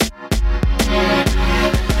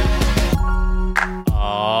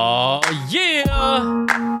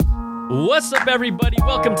What's up, everybody?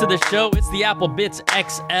 Welcome to the show. It's the Apple Bits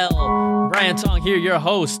XL. Brian Tong here, your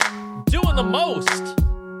host, doing the most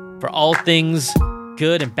for all things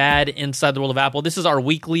good and bad inside the world of Apple. This is our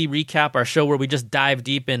weekly recap, our show where we just dive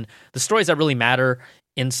deep in the stories that really matter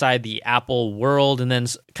inside the Apple world and then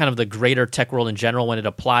kind of the greater tech world in general when it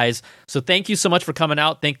applies. So thank you so much for coming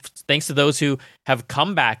out. Thanks to those who have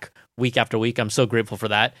come back week after week. I'm so grateful for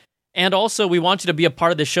that. And also, we want you to be a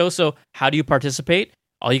part of the show. So how do you participate?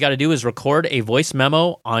 All you got to do is record a voice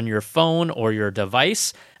memo on your phone or your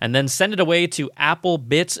device and then send it away to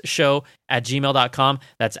applebitsshow@gmail.com.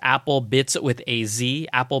 That's applebits with a Z,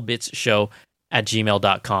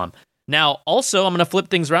 applebitsshow@gmail.com. Now, also, I'm going to flip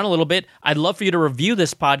things around a little bit. I'd love for you to review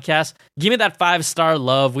this podcast. Give me that 5-star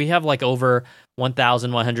love. We have like over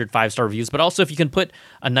 1,100 5-star reviews. But also, if you can put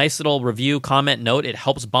a nice little review, comment, note, it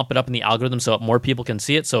helps bump it up in the algorithm so more people can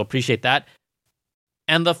see it. So appreciate that.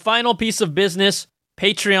 And the final piece of business,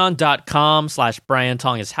 Patreon.com/Brian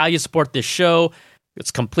Tong is how you support this show. It's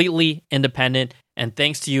completely independent. And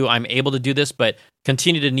thanks to you, I'm able to do this, but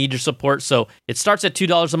continue to need your support. So it starts at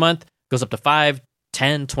 $2 a month, goes up to $5,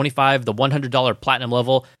 $10, $25, the $100 platinum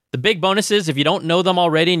level. The big bonus is if you don't know them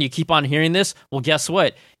already and you keep on hearing this, well, guess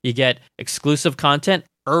what? You get exclusive content,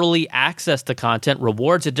 early access to content,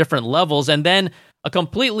 rewards at different levels, and then a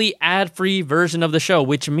completely ad-free version of the show,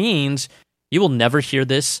 which means you will never hear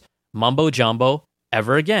this mumbo jumbo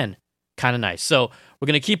ever again. Kind of nice. So we're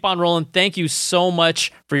going to keep on rolling. Thank you so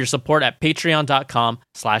much for your support at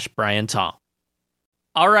patreon.com/Brian Tong.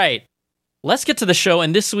 All right, let's get to the show.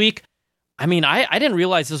 And this week, I didn't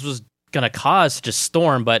realize this was going to cause such a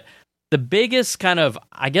storm, but the biggest kind of,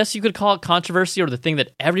 I guess you could call it controversy or the thing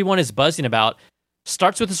that everyone is buzzing about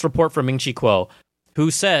starts with this report from Ming-Chi Kuo,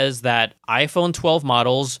 who says that iPhone 12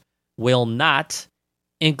 models will not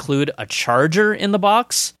include a charger in the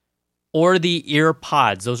box or the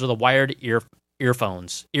EarPods. Those are the wired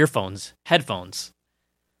headphones.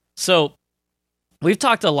 So we've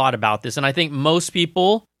talked a lot about this, and I think most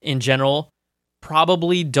people in general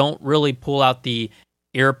probably don't really pull out the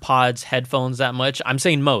EarPods headphones that much. I'm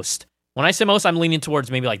saying most. When I say most, I'm leaning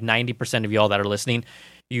towards maybe like 90% of y'all that are listening.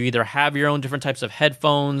 You either have your own different types of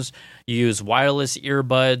headphones, you use wireless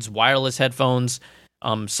earbuds, wireless headphones.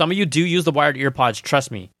 Some of you do use the wired EarPods,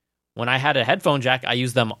 trust me. When I had a headphone jack, I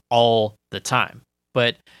used them all the time.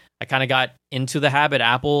 But I kind of got into the habit.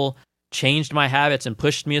 Apple changed my habits and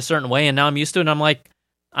pushed me a certain way, and now I'm used to it, and I'm like,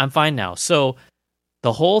 I'm fine now. So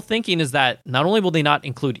the whole thinking is that not only will they not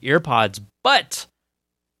include EarPods, but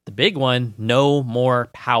the big one, no more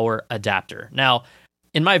power adapter. Now,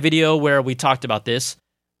 in my video where we talked about this,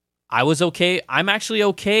 I was okay. I'm actually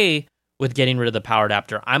okay with getting rid of the power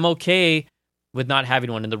adapter. I'm okay with not having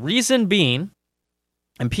one. And the reason being,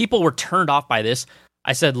 and people were turned off by this,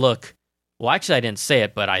 I said, look, well, actually, I didn't say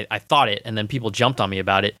it, but I thought it, and then people jumped on me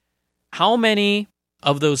about it. How many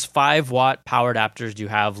of those 5-watt power adapters do you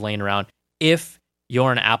have laying around if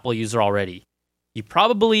you're an Apple user already? You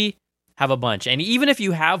probably have a bunch. And even if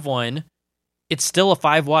you have one, it's still a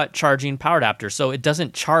 5-watt charging power adapter, so it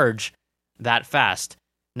doesn't charge that fast.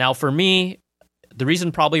 Now, for me, the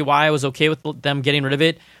reason probably why I was okay with them getting rid of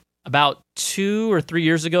it, about 2 or 3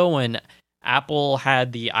 years ago when Apple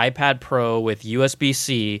had the iPad Pro with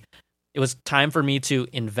USB-C, it was time for me to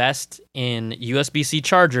invest in USB-C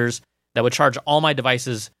chargers that would charge all my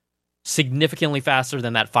devices significantly faster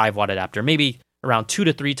than that 5-watt adapter, maybe around 2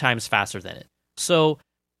 to 3 times faster than it. So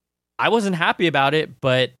I wasn't happy about it,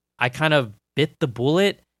 but I kind of bit the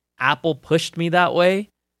bullet. Apple pushed me that way.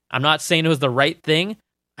 I'm not saying it was the right thing.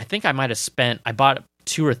 I think I bought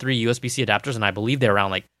 2 or 3 USB-C adapters, and I believe they're around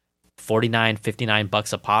like $49,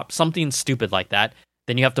 $59 a pop, something stupid like that.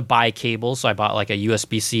 Then you have to buy cables. So I bought like a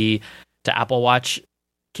USB-C to Apple Watch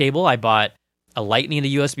cable. I bought a Lightning to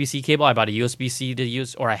USB-C cable. I bought a USB-C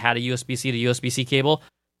I had a USB-C to USB-C cable.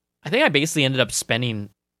 I think I basically ended up spending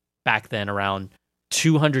back then around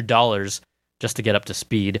 $200 just to get up to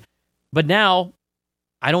speed. But now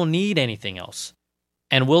I don't need anything else.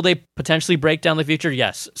 And will they potentially break down in the future?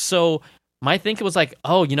 Yes. So my thinking was like,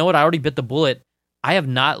 oh, you know what? I already bit the bullet. I have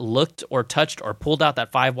not looked or touched or pulled out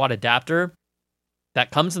that 5-watt adapter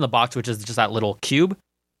that comes in the box, which is just that little cube.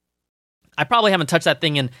 I probably haven't touched that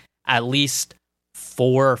thing in at least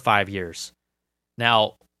 4 or 5 years.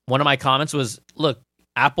 Now, one of my comments was, look,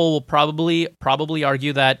 Apple will probably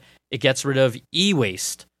argue that it gets rid of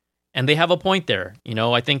e-waste. And they have a point there. You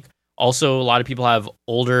know, I think also a lot of people have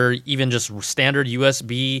older, even just standard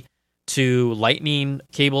USB to Lightning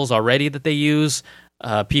cables already that they use.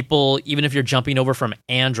 People, even if you're jumping over from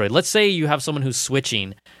Android, let's say you have someone who's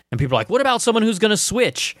switching and people are like, what about someone who's going to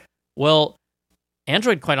switch? Well,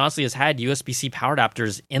 Android, quite honestly, has had USB-C power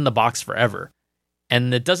adapters in the box forever.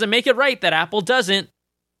 And it doesn't make it right that Apple doesn't.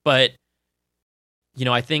 But,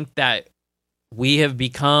 I think that we have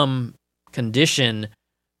become conditioned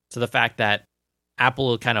to the fact that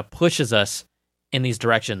Apple kind of pushes us in these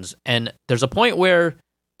directions. And there's a point where,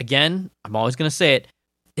 again, I'm always going to say it,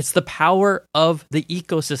 it's the power of the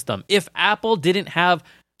ecosystem. If Apple didn't have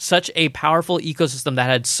such a powerful ecosystem that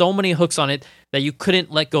had so many hooks on it that you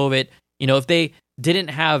couldn't let go of it, if they didn't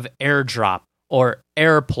have AirDrop or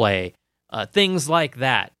AirPlay, things like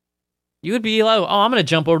that, you would be like, oh, I'm going to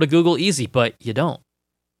jump over to Google easy, but you don't.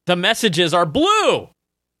 The messages are blue.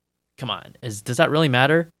 Come on, does that really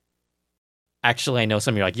matter? Actually, I know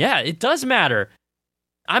some of you are like, yeah, it does matter.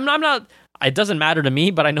 I'm not, it doesn't matter to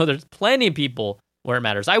me, but I know there's plenty of people where it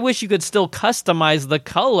matters. I wish you could still customize the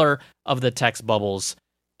color of the text bubbles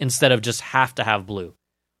instead of just have to have blue.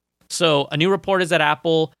 So a new report is that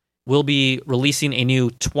Apple will be releasing a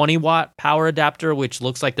new 20-watt power adapter, which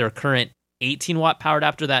looks like their current 18-watt power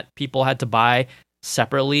adapter that people had to buy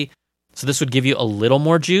separately. So this would give you a little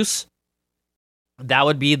more juice. That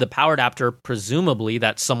would be the power adapter, presumably,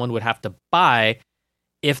 that someone would have to buy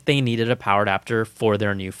if they needed a power adapter for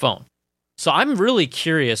their new phone. So I'm really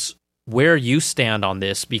curious where you stand on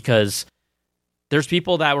this, because there's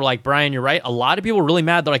people that were like, Brian, you're right. A lot of people were really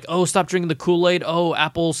mad. They're like, oh, stop drinking the Kool-Aid. Oh,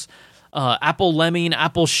 Apple Lemming,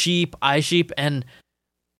 Apple Sheep, iSheep. And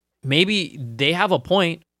maybe they have a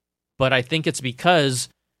point, but I think it's because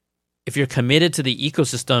if you're committed to the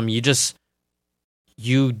ecosystem,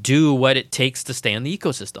 you do what it takes to stay in the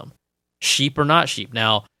ecosystem, sheep or not sheep.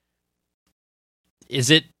 Now, is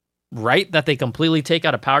it right that they completely take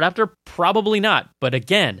out a power adapter? Probably not. But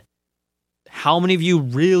again, how many of you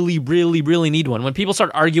really, really, really need one? When people start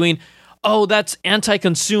arguing, oh, that's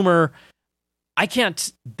anti-consumer,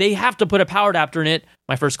 they have to put a power adapter in it.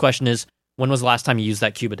 My first question is, when was the last time you used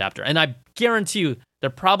that Cube adapter? And I guarantee you,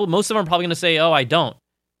 most of them are probably going to say, oh, I don't,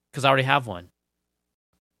 because I already have one.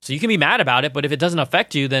 So you can be mad about it, but if it doesn't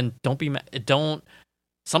affect you, then don't be mad.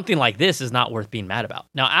 Something like this is not worth being mad about.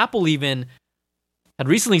 Now, Apple even had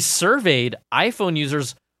recently surveyed iPhone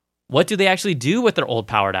users, what do they actually do with their old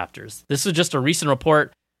power adapters? This is just a recent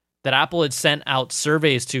report that Apple had sent out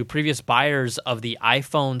surveys to previous buyers of the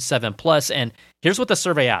iPhone 7 Plus, and here's what the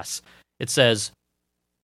survey asks. It says,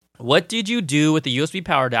 what did you do with the USB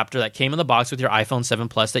power adapter that came in the box with your iPhone 7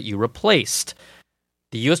 Plus that you replaced?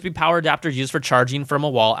 The USB power adapter is used for charging from a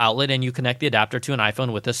wall outlet, and you connect the adapter to an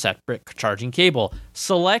iPhone with a separate charging cable.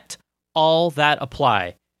 Select all that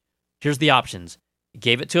apply. Here's the options.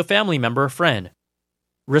 Gave it to a family member or friend.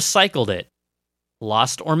 Recycled it.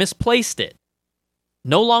 Lost or misplaced it.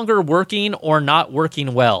 No longer working or not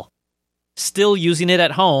working well. Still using it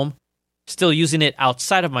at home. Still using it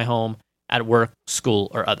outside of my home, at work,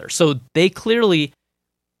 school, or other. So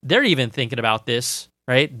they're even thinking about this,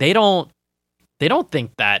 right? They don't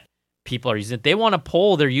think that people are using it. They want to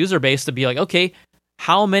poll their user base to be like, okay,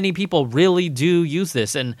 how many people really do use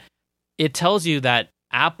this? And it tells you that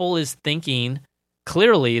Apple is thinking,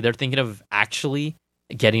 clearly they're thinking of actually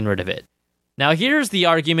getting rid of it. Now, here's the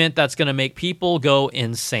argument that's going to make people go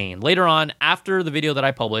insane. Later on, after the video that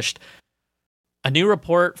I published, a new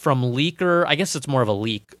report from Leaker, I guess it's more of a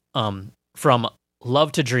leak, from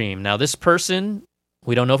Love to Dream. Now, this person,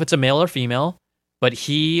 we don't know if it's a male or female, but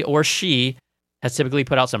he or she has typically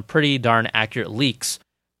put out some pretty darn accurate leaks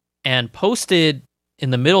and posted in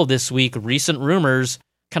the middle of this week recent rumors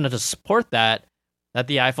kind of to support that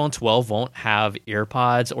the iPhone 12 won't have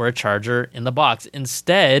earpods or a charger in the box.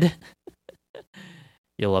 Instead,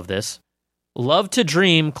 you'll love this, Love to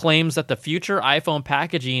Dream claims that the future iPhone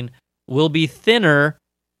packaging will be thinner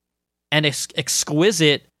and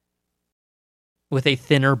exquisite with a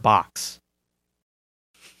thinner box.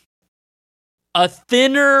 A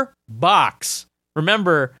thinner box.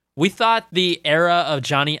 Remember, we thought the era of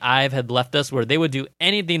Johnny Ive had left us where they would do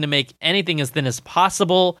anything to make anything as thin as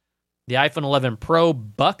possible. The iPhone 11 Pro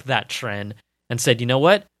bucked that trend and said, you know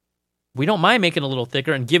what? We don't mind making it a little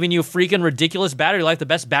thicker and giving you freaking ridiculous battery life, the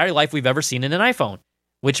best battery life we've ever seen in an iPhone,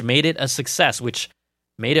 which made it a success, which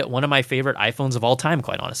made it one of my favorite iPhones of all time,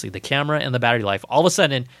 quite honestly. The camera and the battery life. All of a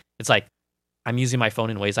sudden, it's like, I'm using my phone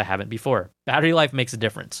in ways I haven't before. Battery life makes a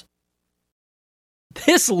difference.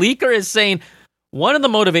 This leaker is saying one of the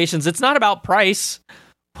motivations, it's not about price,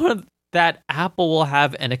 but that Apple will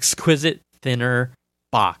have an exquisite thinner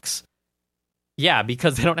box. Yeah,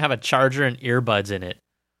 because they don't have a charger and earbuds in it.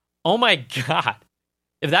 Oh my God.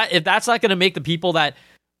 If that's not going to make the people that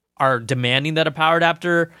are demanding that a power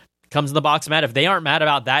adapter comes in the box mad, if they aren't mad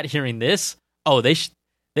about that hearing this, they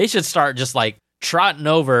should start just like trotting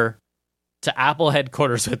over to Apple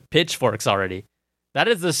headquarters with pitchforks already. That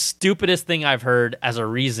is the stupidest thing I've heard as a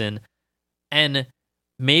reason. And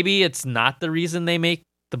maybe it's not the reason they make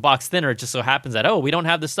the box thinner. It just so happens that, oh, we don't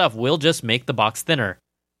have this stuff. We'll just make the box thinner.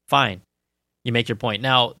 Fine. You make your point.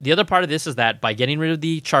 Now, the other part of this is that by getting rid of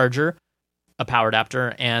the charger, a power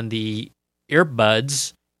adapter, and the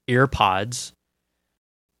earpods,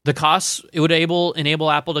 the costs, it would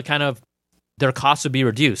enable Apple to kind of, their costs would be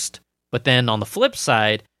reduced. But then on the flip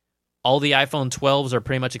side, all the iPhone 12s are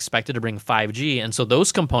pretty much expected to bring 5G, and so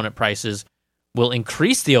those component prices will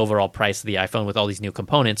increase the overall price of the iPhone with all these new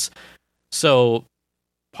components. So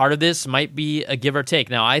part of this might be a give or take.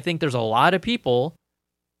 Now, I think there's a lot of people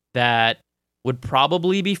that would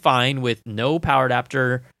probably be fine with no power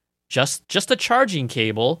adapter, just a charging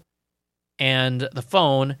cable and the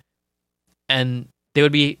phone, and they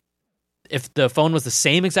would be, if the phone was the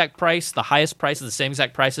same exact price, the highest price is the same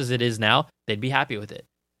exact price as it is now, they'd be happy with it.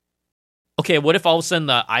 Okay, what if all of a sudden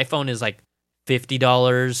the iPhone is like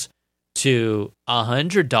 $50 to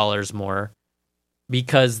 $100 more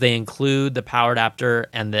because they include the power adapter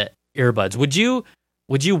and the earbuds? Would you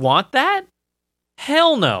want that?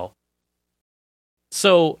 Hell no.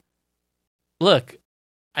 So, look,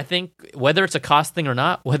 I think whether it's a cost thing or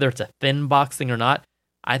not, whether it's a thin box thing or not,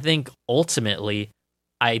 I think ultimately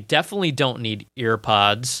I definitely don't need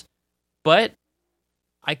earpods, but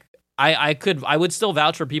I would still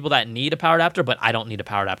vouch for people that need a power adapter, but I don't need a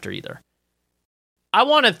power adapter either. I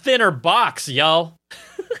want a thinner box, yo.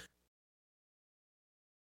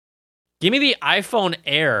 Give me the iPhone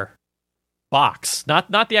Air box,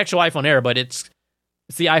 not the actual iPhone Air, but it's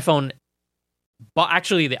the iPhone.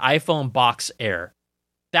 Actually, the iPhone Box Air.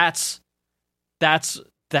 That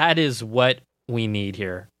is what we need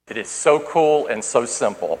here. It is so cool and so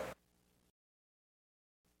simple.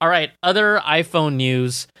 All right, other iPhone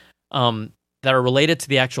news that are related to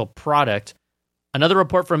the actual product. Another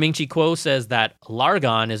report from Ming-Chi Kuo says that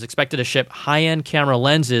Largan is expected to ship high-end camera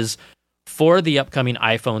lenses for the upcoming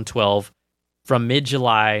iPhone 12 from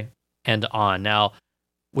mid-July and on. Now,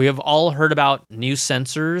 we have all heard about new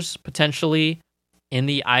sensors potentially in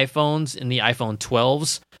the iPhones, in the iPhone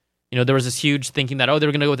 12s. You know, there was this huge thinking that, they were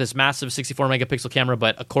going to go with this massive 64 megapixel camera,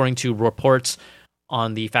 but according to reports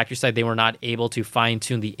on the factory side, they were not able to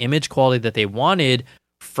fine-tune the image quality that they wanted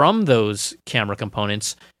from those camera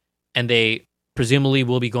components, and they presumably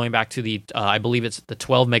will be going back to the, I believe it's the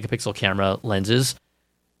 12 megapixel camera lenses.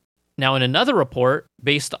 Now, in another report,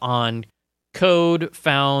 based on code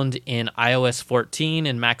found in iOS 14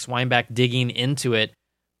 and Max Weinbach digging into it,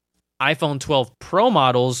 iPhone 12 Pro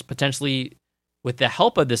models, potentially with the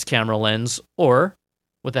help of this camera lens or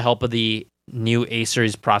with the help of the new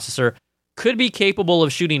A-series processor, could be capable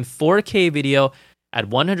of shooting 4K video at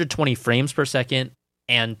 120 frames per second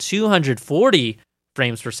and 240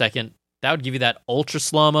 frames per second. That would give you that ultra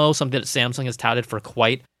slow-mo, something that Samsung has touted for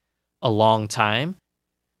quite a long time.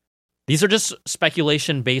 These are just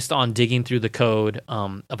speculation based on digging through the code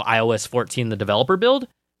of iOS 14, the developer build.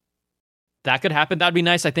 That could happen. That'd be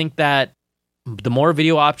nice. I think that the more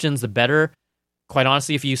video options, the better. Quite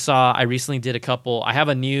honestly, if you saw, I recently did I have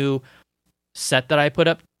a new set that I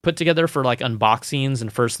put together for like unboxings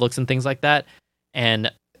and first looks and things like that.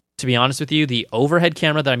 And to be honest with you, the overhead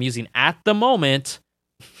camera that I'm using at the moment,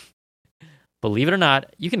 believe it or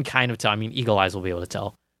not, you can kind of tell. I mean, eagle eyes will be able to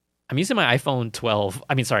tell. I'm using my iPhone 12.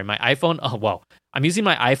 I'm using my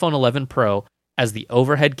iPhone 11 Pro as the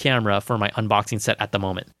overhead camera for my unboxing set at the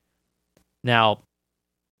moment. Now,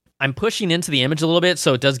 I'm pushing into the image a little bit,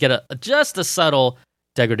 so it does get just a subtle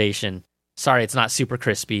degradation. Sorry, it's not super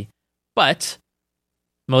crispy, but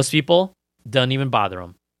most people don't even bother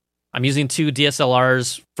them. I'm using 2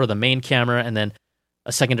 DSLRs for the main camera and then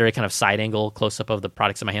a secondary kind of side angle close-up of the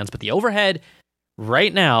products in my hands. But the overhead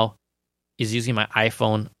right now is using my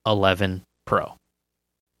iPhone 11 Pro.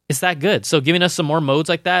 It's that good. So giving us some more modes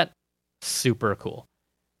like that, super cool.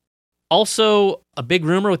 Also, a big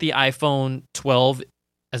rumor with the iPhone 12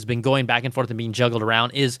 has been going back and forth and being juggled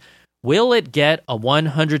around is, will it get a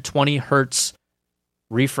 120 hertz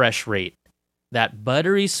refresh rate? That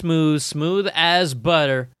buttery smooth as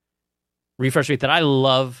butter refresh rate that I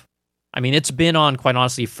love. I mean, it's been on, quite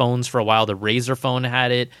honestly, phones for a while. The Razer phone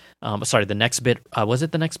had it. The Nextbit. Was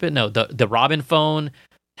it the Nextbit? No, the Robin phone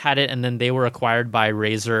had it, and then they were acquired by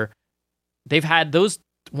Razer. They've had those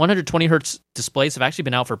 120 hertz displays have actually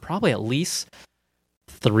been out for probably at least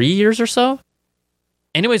 3 years or so.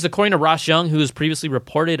 Anyways, according to Ross Young, who has previously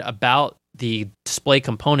reported about the display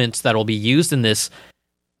components that will be used in this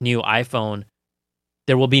new iPhone,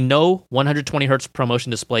 there will be no 120 hertz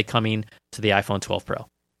ProMotion display coming to the iPhone 12 Pro.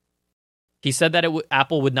 He said that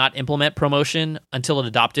Apple would not implement promotion until it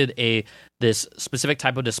adopted this specific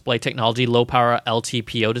type of display technology, low power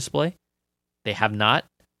LTPO display. They have not.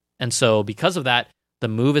 And so because of that, the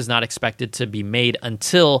move is not expected to be made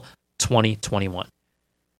until 2021.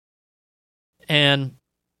 And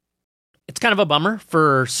it's kind of a bummer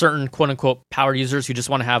for certain quote-unquote power users who just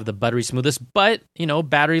want to have the buttery smoothest, but,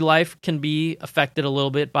 battery life can be affected a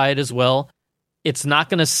little bit by it as well. It's not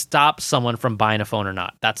going to stop someone from buying a phone or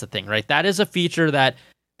not. That's the thing, right? That is a feature that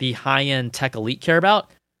the high-end tech elite care about,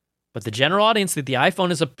 but the general audience that the iPhone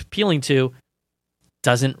is appealing to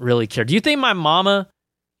doesn't really care. Do you think my mama,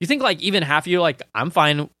 you think like even half of you, like, I'm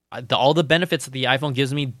fine, all the benefits that the iPhone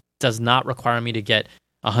gives me does not require me to get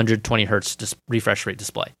 120 hertz refresh rate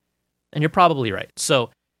display? And you're probably right. So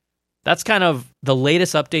that's kind of the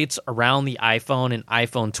latest updates around the iPhone and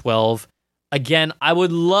iPhone 12. Again, I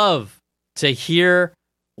would love to hear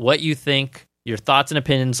what you think, your thoughts and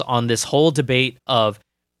opinions on this whole debate of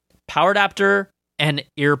power adapter and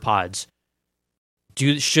earpods.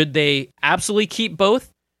 Should they absolutely keep both?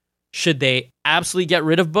 Should they absolutely get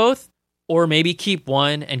rid of both? Or maybe keep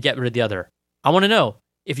one and get rid of the other? I want to know.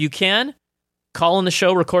 If you can, call in the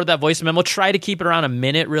show, record that voice memo. Try to keep it around a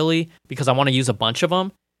minute, really, because I want to use a bunch of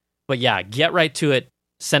them. But yeah, get right to it.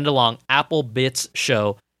 Send it along.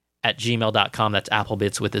 applebitsshow@gmail.com. That's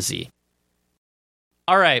applebits with a Z.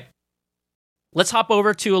 All right. Let's hop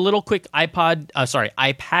over to a little quick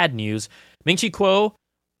iPad news. Ming-Chi Kuo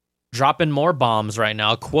dropping more bombs right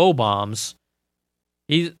now. Kuo bombs.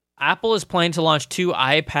 Apple is planning to launch 2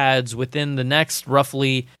 iPads within the next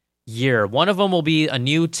roughly year. One of them will be a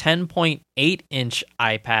new 10.8-inch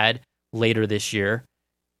iPad later this year.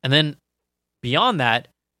 And then beyond that,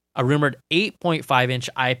 a rumored 8.5-inch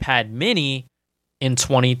iPad mini in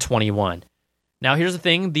 2021. Now, here's the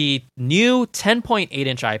thing. The new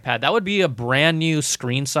 10.8-inch iPad, that would be a brand new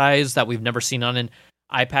screen size that we've never seen on an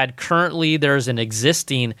iPad. Currently, there's an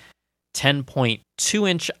existing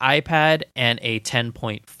 10.2-inch iPad and a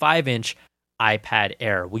 10.5-inch iPad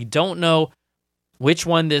Air. We don't know which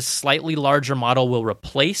one this slightly larger model will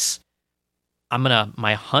replace.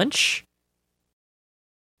 My hunch?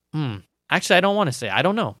 Actually, I don't want to say. I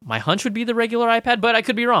don't know. My hunch would be the regular iPad, but I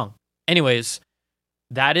could be wrong. Anyways,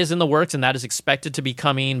 that is in the works, and that is expected to be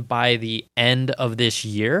coming by the end of this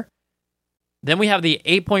year. Then we have the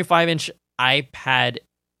 8.5-inch iPad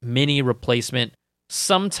mini replacement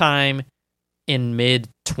sometime in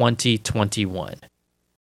mid-2021.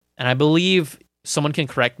 And I believe, someone can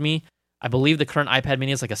correct me, I believe the current iPad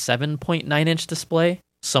mini is like a 7.9-inch display,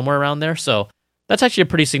 somewhere around there. So that's actually a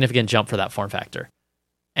pretty significant jump for that form factor.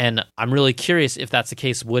 And I'm really curious if that's the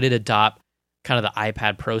case. Would it adopt kind of the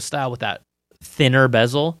iPad Pro style with that thinner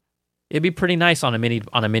bezel? It'd be pretty nice on a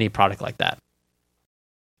mini product like that.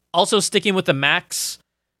 Also sticking to the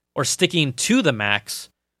Macs,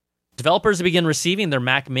 developers begin receiving their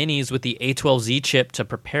Mac Minis with the A12Z chip to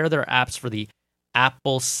prepare their apps for the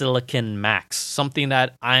Apple Silicon Macs. Something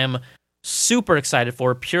that I am super excited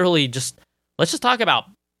for. Let's just talk about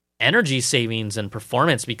energy savings and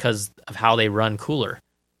performance because of how they run cooler.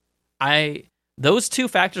 Those two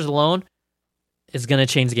factors alone is going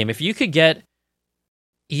to change the game. If you could get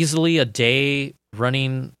easily a day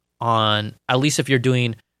running on, at least if you're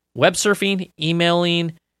doing web surfing,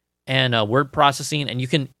 emailing, and word processing, and you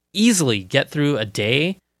can easily get through a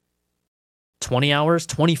day, 20 hours,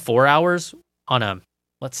 24 hours on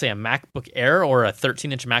let's say a MacBook Air or a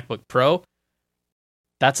 13-inch MacBook Pro,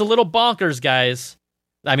 that's a little bonkers, guys.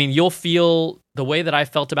 I mean, you'll feel the way that I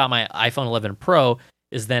felt about my iPhone 11 Pro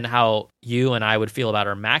is then how you and I would feel about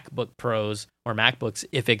our MacBook Pros or MacBooks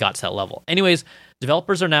if it got to that level. Anyways,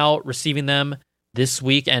 developers are now receiving them this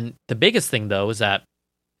week, and the biggest thing, though, is that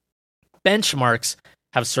benchmarks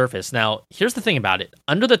have surfaced. Now, here's the thing about it.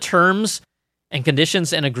 Under the terms and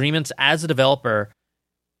conditions and agreements as a developer,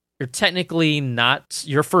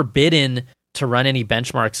 you're forbidden to run any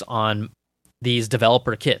benchmarks on these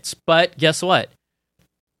developer kits. But guess what?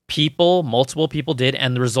 Multiple people did,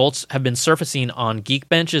 and the results have been surfacing on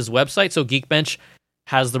Geekbench's website. So Geekbench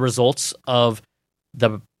has the results of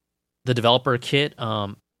the developer kit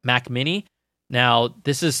Mac Mini. Now,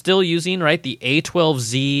 this is still using, the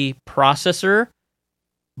A12Z processor,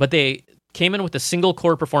 but they came in with the single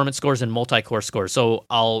core performance scores and multi-core scores. So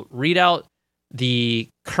I'll read out the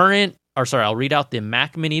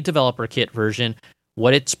Mac Mini developer kit version,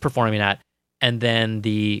 what it's performing at, and then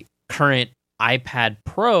the current iPad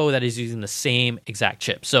Pro that is using the same exact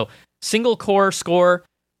chip. So single core score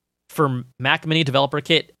for Mac Mini developer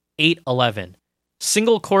kit, 811.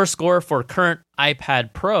 Single core score for current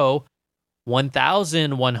iPad Pro,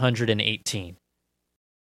 1,118.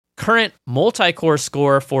 Current multi-core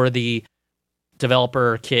score for the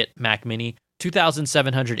developer kit Mac Mini,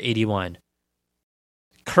 2,781.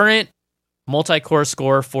 Current multi-core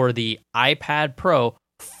score for the iPad Pro,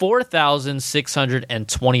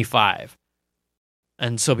 4,625.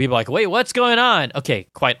 And so people are like, wait, what's going on? Okay,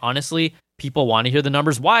 quite honestly, people want to hear the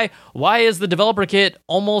numbers. Why is the developer kit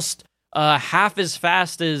almost half as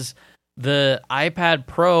fast as the iPad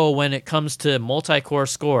Pro when it comes to multi-core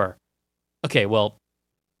score? Okay, well,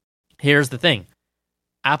 here's the thing.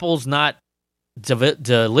 Apple's not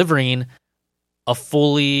delivering a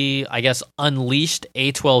fully, I guess, unleashed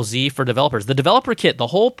A12Z for developers. The developer kit, the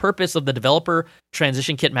whole purpose of the developer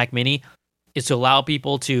transition kit Mac Mini is to allow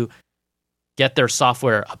people to get their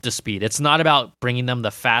software up to speed. It's not about bringing them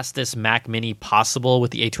the fastest Mac Mini possible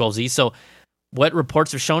with the A12Z. So what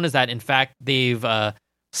reports have shown is that, in fact, they've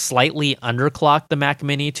slightly underclocked the Mac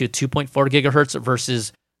Mini to 2.4 gigahertz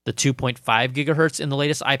versus the 2.5 gigahertz in the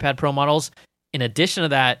latest iPad Pro models. In addition to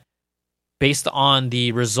that, based on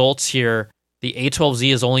the results here, the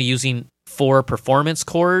A12Z is only using 4 performance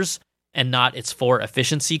cores and not its 4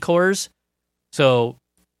 efficiency cores. So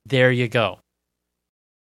there you go.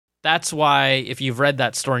 That's why if you've read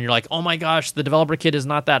that story and you're like, oh my gosh, the developer kit is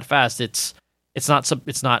not that fast, it's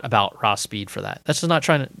not about raw speed for that. That's just not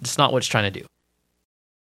it's not what it's trying to do.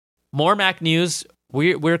 More Mac news.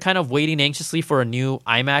 We're kind of waiting anxiously for a new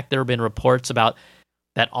iMac. There have been reports about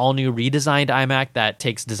that all-new redesigned iMac that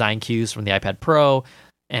takes design cues from the iPad Pro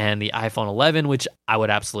and the iPhone 11, which I would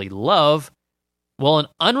absolutely love. Well, an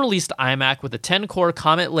unreleased iMac with a 10-core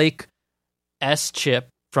Comet Lake S chip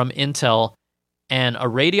from Intel and a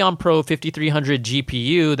Radeon Pro 5300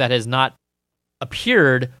 GPU that has not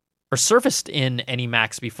appeared or surfaced in any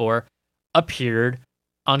Macs before appeared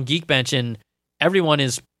on Geekbench, and everyone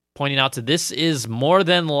is pointing out to this is more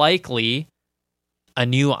than likely a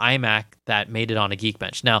new iMac that made it on a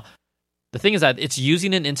Geekbench. Now, the thing is that it's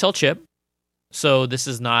using an Intel chip, so this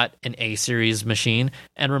is not an A-series machine.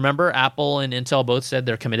 And remember, Apple and Intel both said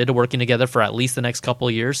they're committed to working together for at least the next couple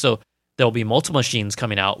of years, so there'll be multiple machines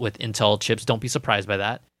coming out with Intel chips. Don't be surprised by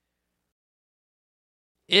that.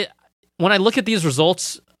 When I look at these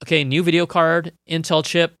results, okay, new video card, Intel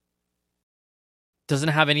chip, doesn't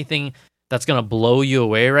have anything that's going to blow you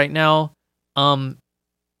away right now. I'm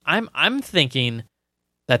thinking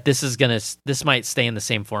that this might stay in the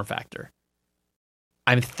same form factor.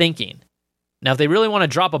 I'm thinking. Now, if they really want to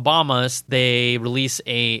drop a bomb on us, they release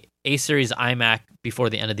a A-series iMac before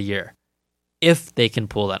the end of the year, if they can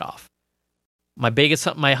pull that off.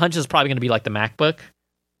 My hunch is probably going to be like the MacBook,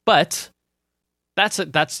 but that's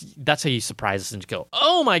how you surprise us and go,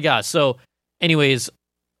 oh my gosh. So anyways,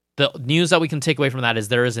 the news that we can take away from that is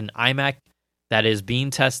there is an iMac that is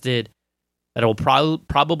being tested that will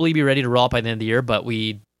probably be ready to roll out by the end of the year, but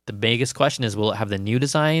the biggest question is, will it have the new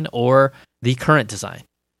design or the current design?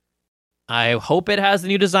 I hope it has the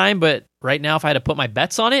new design, but right now, if I had to put my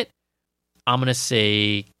bets on it, I'm going to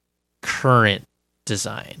say current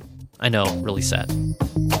design. I know, really sad.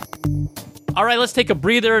 All right, let's take a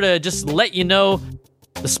breather to just let you know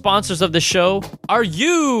the sponsors of the show are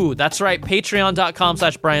you. That's right,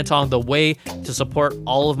 patreon.com/Brian Tong, the way to support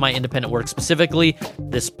all of my independent work, specifically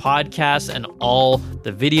this podcast and all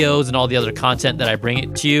the videos and all the other content that I bring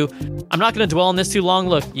it to you. I'm not going to dwell on this too long.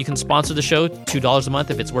 Look, you can sponsor the show $2 a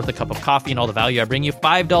month if it's worth a cup of coffee and all the value I bring you.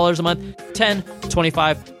 $5 a month, $10,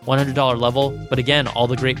 $25, $100 level. But again, all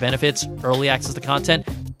the great benefits, early access to content,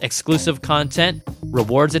 exclusive content,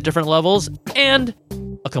 rewards at different levels, and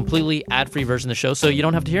a completely ad-free version of the show, so you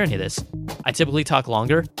don't have to hear any of this. I typically talk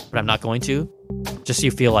longer, but I'm not going to, just so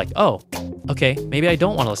you feel like, oh, okay, maybe I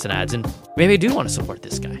don't want to listen to ads, and maybe I do want to support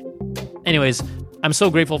this guy. Anyways, I'm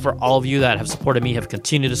so grateful for all of you that have supported me, have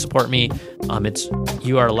continued to support me.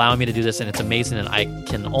 You are allowing me to do this, and it's amazing, and I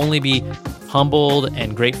can only be humbled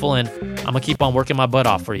and grateful, and I'm going to keep on working my butt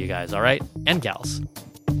off for you guys, all right? And gals.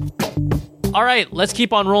 All right, let's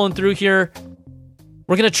keep on rolling through here.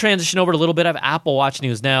 We're going to transition over to a little bit of Apple Watch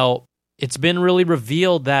news. Now, it's been really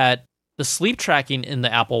revealed that the sleep tracking in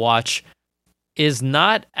the Apple Watch is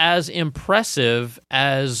not as impressive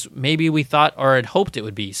as maybe we thought or had hoped it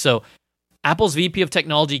would be. So, Apple's VP of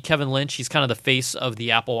Technology, Kevin Lynch, he's kind of the face of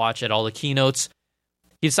the Apple Watch at all the keynotes.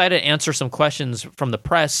 He decided to answer some questions from the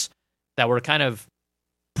press that were kind of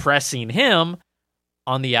pressing him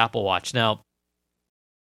on the Apple Watch. Now,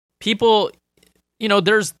 people...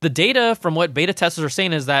 there's the data from what beta testers are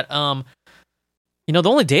saying is that, the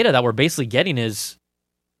only data that we're basically getting is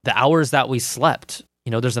the hours that we slept.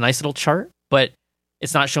 There's a nice little chart, but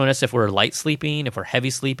it's not showing us if we're light sleeping, if we're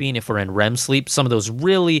heavy sleeping, if we're in REM sleep, some of those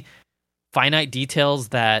really finite details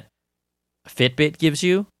that Fitbit gives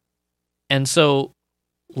you. And so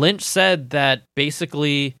Lynch said that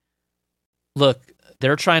basically look,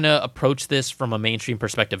 they're trying to approach this from a mainstream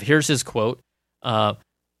perspective. Here's his quote.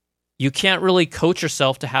 You can't really coach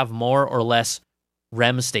yourself to have more or less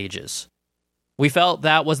REM stages. We felt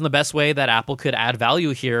that wasn't the best way that Apple could add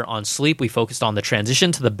value here on sleep. We focused on the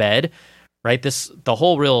transition to the bed, right? The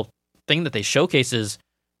whole real thing that they showcase is,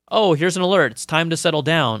 oh, here's an alert. It's time to settle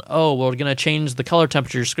down. Oh, we're going to change the color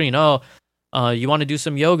temperature of your screen. Oh, you want to do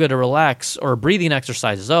some yoga to relax or breathing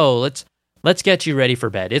exercises. Oh, let's get you ready for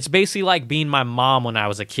bed. It's basically like being my mom when I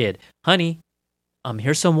was a kid. Honey,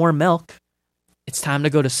 here's some warm milk. It's time to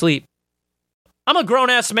go to sleep. I'm a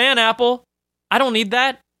grown-ass man, Apple. I don't need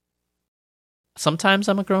that. Sometimes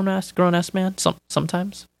I'm a grown-ass man.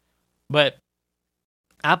 Sometimes. But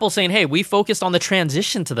Apple's saying, hey, we focused on the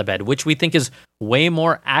transition to the bed, which we think is way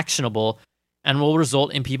more actionable and will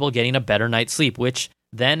result in people getting a better night's sleep, which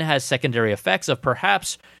then has secondary effects of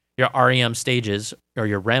perhaps your REM stages or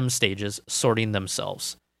your REM stages sorting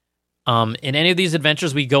themselves. In any of these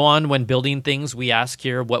adventures we go on when building things, we ask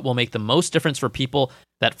here what will make the most difference for people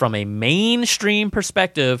that from a mainstream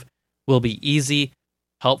perspective will be easy,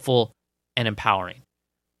 helpful, and empowering.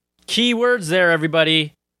 Keywords there,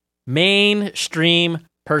 everybody. Mainstream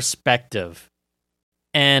perspective.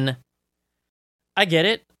 And I get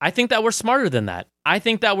it. I think that we're smarter than that. I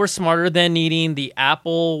think that we're smarter than needing the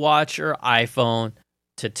Apple Watch or iPhone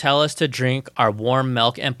to tell us to drink our warm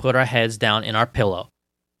milk and put our heads down in our pillow.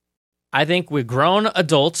 I think we're grown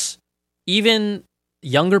adults, even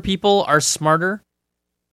younger people are smarter.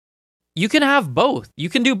 You can have both. You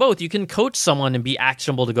can do both. You can coach someone and be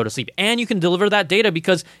actionable to go to sleep, and you can deliver that data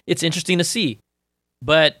because it's interesting to see.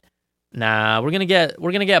 But nah, we're gonna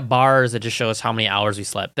get bars that just show us how many hours we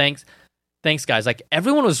slept. Thanks guys. Like,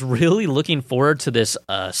 everyone was really looking forward to this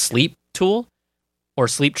sleep tool or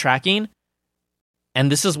sleep tracking,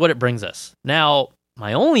 and this is what it brings us. Now,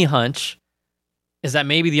 my only hunch is that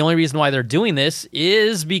maybe the only reason why they're doing this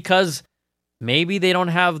is because maybe they don't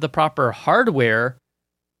have the proper hardware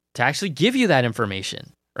to actually give you that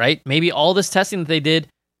information, right? Maybe all this testing that they did,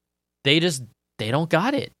 they don't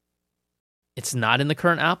got it. It's not in the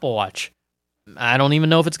current Apple Watch. I don't even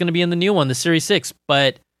know if it's going to be in the new one, the Series 6,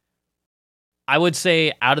 but I would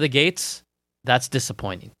say out of the gates, that's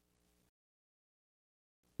disappointing.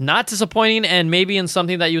 Not disappointing, and maybe in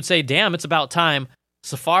something that you would say, damn, it's about time.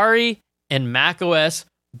 Safari and macOS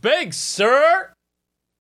Big Sur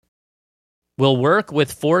will work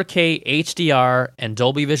with 4K HDR and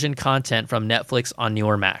Dolby Vision content from Netflix on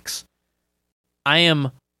newer Macs. I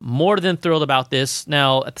am more than thrilled about this.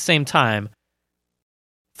 Now, at the same time,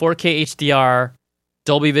 4K HDR,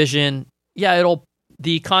 Dolby Vision, yeah,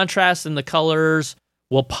 the contrast and the colors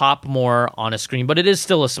will pop more on a screen, but it is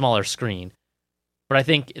still a smaller screen. But I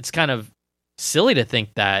think it's kind of silly to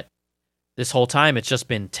think that this whole time it's just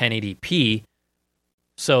been 1080p.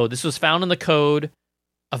 So this was found in the code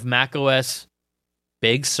of macOS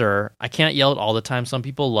Big Sur. I can't yell it all the time. Some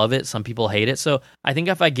people love it, some people hate it. So I think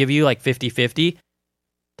if I give you like 50-50,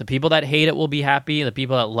 the people that hate it will be happy, the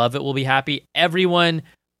people that love it will be happy. Everyone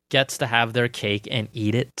gets to have their cake and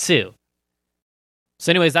eat it too.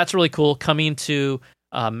 So anyways, that's really cool. Coming to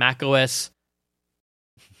macOS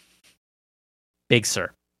Big Sur.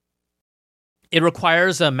 It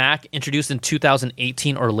requires a Mac introduced in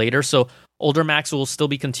 2018 or later, so older Macs will still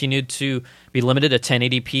be continued to be limited to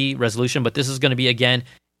 1080p resolution, but this is going to be, again,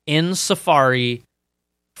 in Safari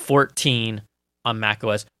 14 on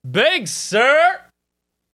macOS Big Sur!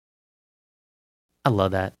 I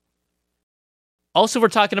love that. Also, we're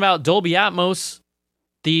talking about Dolby Atmos,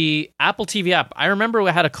 the Apple TV app. I remember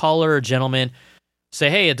I had a caller, a gentleman, say,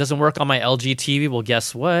 hey, it doesn't work on my LG TV. Well,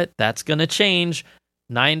 guess what? That's going to change.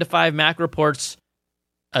 9 to 5 Mac reports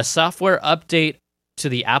a software update to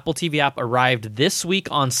the Apple TV app arrived this week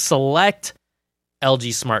on select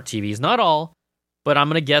LG smart TVs. Not all, but I'm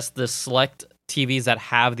going to guess the select TVs that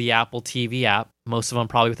have the Apple TV app, most of them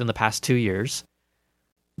probably within the past 2 years.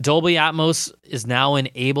 Dolby Atmos is now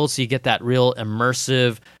enabled, so you get that real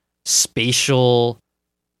immersive, spatial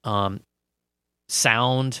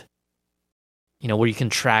sound, where you can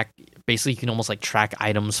track, basically you can almost like track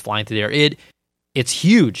items flying through the air. It's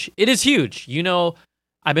huge. It is huge.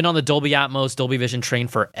 I've been on the Dolby Atmos, Dolby Vision train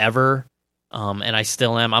forever, and I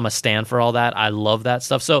still am. I'm a stan for all that. I love that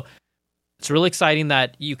stuff. So it's really exciting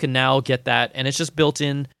that you can now get that, and it's just built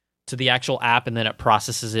in to the actual app, and then it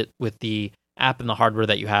processes it with the app and the hardware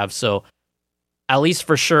that you have. So at least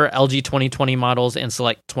for sure, LG 2020 models and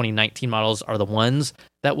select 2019 models are the ones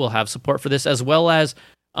that will have support for this, as well as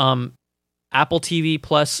Apple TV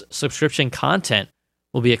Plus subscription content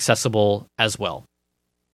will be accessible as well.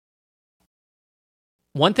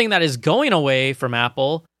 One thing that is going away from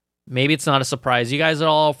Apple Maybe it's not a surprise. You guys are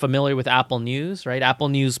all familiar with Apple News, right? Apple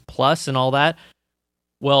News Plus and all that.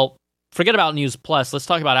 Well, forget about News Plus. Let's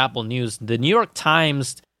talk about Apple News. The New York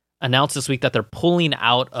Times announced this week that they're pulling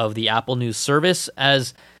out of the Apple News service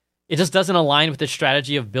as it just doesn't align with the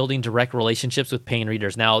strategy of building direct relationships with paying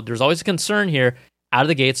readers. Now, there's always a concern here out of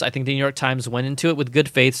the gates. I think the New York Times went into it with good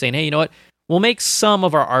faith, saying, hey, you know what? We'll make some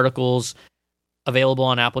of our articles available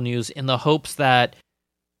on Apple News in the hopes that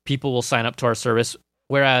people will sign up to our service,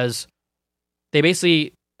 whereas they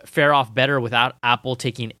basically fare off better without Apple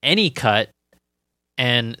taking any cut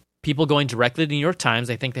and people going directly to the New York Times.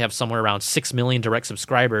 I think they have somewhere around 6 million direct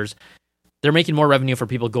subscribers. They're making more revenue for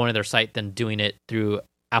people going to their site than doing it through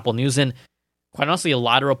Apple News. And quite honestly, a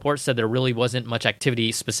lot of reports said there really wasn't much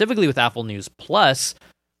activity specifically with Apple News Plus.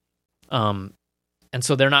 And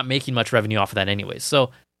so they're not making much revenue off of that anyways.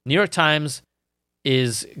 So New York Times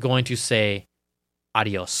is going to say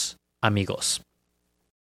adios, amigos.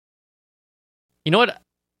 You know what?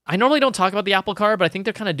 I normally don't talk about the Apple Card, but I think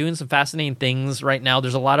they're kind of doing some fascinating things right now.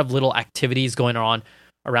 There's a lot of little activities going on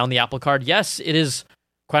around the Apple Card. Yes, it is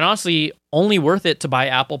quite honestly only worth it to buy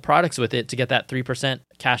Apple products with it to get that 3%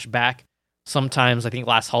 cash back. Sometimes, I think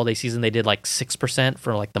last holiday season, they did like 6%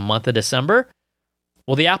 for like the month of December.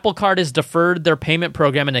 Well, the Apple Card has deferred their payment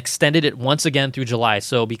program and extended it once again through July.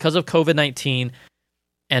 So because of COVID-19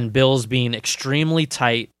 and bills being extremely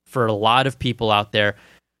tight for a lot of people out there,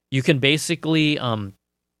 you can basically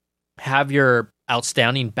have your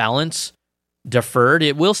outstanding balance deferred.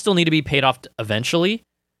 It will still need to be paid off eventually,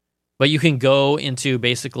 but you can go into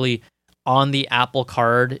basically on the Apple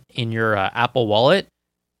Card in your Apple Wallet.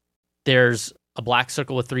 There's a black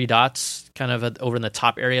circle with 3 dots kind of over in the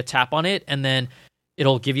top area. Tap on it, and then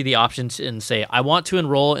it'll give you the option and say, I want to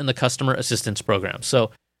enroll in the customer assistance program. So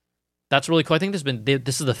that's really cool. I think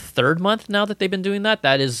this is the 3rd month now that they've been doing that.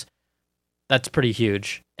 That's pretty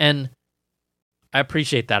huge. And I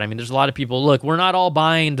appreciate that. I mean, there's a lot of people, look, we're not all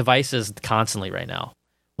buying devices constantly right now.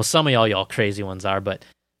 Well, some of y'all crazy ones are, but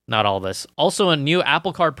not all of us. Also, a new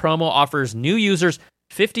Apple Card promo offers new users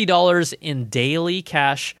 $50 in daily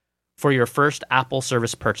cash for your first Apple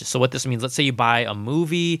service purchase. So what this means, let's say you buy a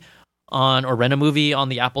movie or rent a movie on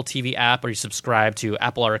the Apple TV app, or you subscribe to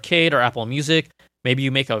Apple Arcade or Apple Music. Maybe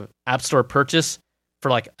you make a App Store purchase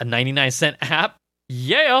for like a 99-cent app.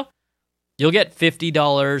 Yeah. You'll get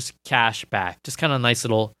 $50 cash back. Just kind of a nice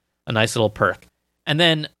little perk. And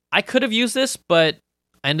then I could have used this, but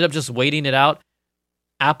I ended up just waiting it out.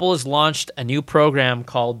 Apple has launched a new program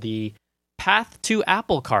called the Path to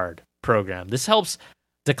Apple Card program. This helps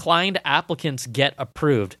declined applicants get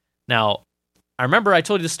approved. Now, I remember I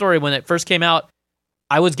told you the story when it first came out.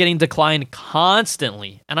 I was getting declined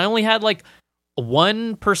constantly, and I only had like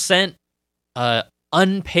 1%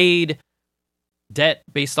 unpaid debt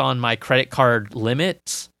based on my credit card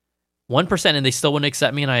limits. 1%, and they still wouldn't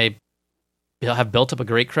accept me, and I have built up a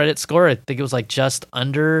great credit score. I think it was like just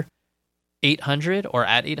under 800 or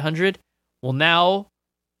at 800. Well, now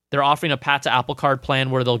they're offering a Path to Apple Card plan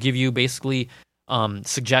where they'll give you basically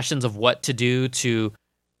suggestions of what to do to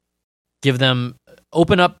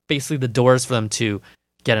open up basically the doors for them to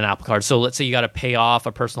get an Apple Card. So let's say you got to pay off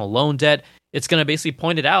a personal loan debt. It's going to basically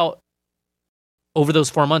point it out over those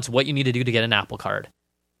 4 months what you need to do to get an Apple Card.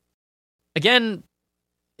 Again,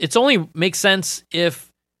 it's only makes sense if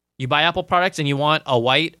you buy Apple products and you want a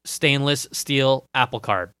white stainless steel Apple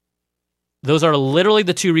Card. Those are literally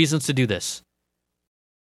the 2 reasons to do this.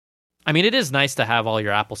 I mean, it is nice to have all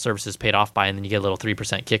your Apple services paid off by, and then you get a little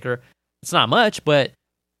 3% kicker. It's not much, but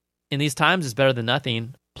in these times, it's better than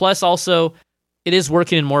nothing. Plus, also, it is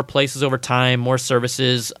working in more places over time, more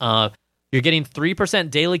services. You're getting 3%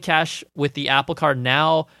 daily cash with the Apple Card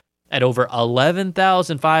now at over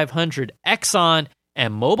 11,500 Exxon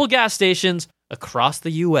and Mobil gas stations across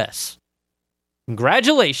the U.S.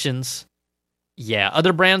 Congratulations. Yeah,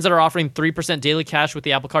 other brands that are offering 3% daily cash with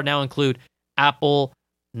the Apple Card now include Apple,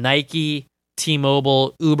 Nike,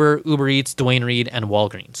 T-Mobile, Uber Eats, Duane Reade, and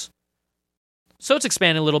Walgreens. So it's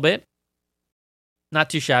expanding a little bit. Not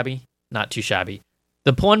too shabby. Not too shabby.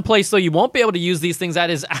 The one place, though, you won't be able to use these things at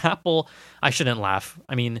is Apple. I shouldn't laugh.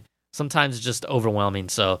 I mean, sometimes it's just overwhelming.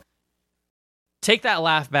 So take that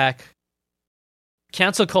laugh back.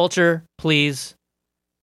 Cancel culture, please.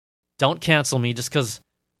 Don't cancel me just because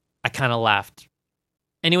I kind of laughed.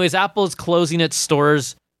 Anyways, Apple is closing its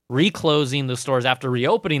stores, reclosing the stores after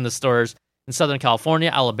reopening the stores in Southern California,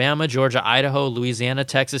 Alabama, Georgia, Idaho, Louisiana,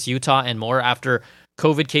 Texas, Utah, and more after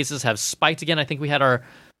COVID cases have spiked again. I think we had our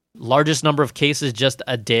largest number of cases just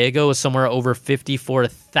a day ago, was somewhere over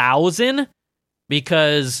 54,000,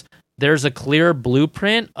 because there's a clear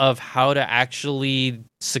blueprint of how to actually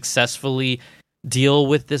successfully deal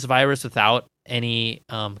with this virus without any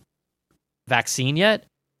vaccine yet.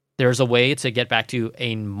 There's a way to get back to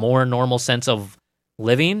a more normal sense of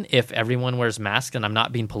living if everyone wears masks, and I'm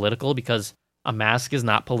not being political because a mask is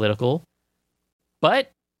not political.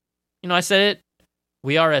 But, I said it,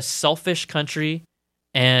 we are a selfish country,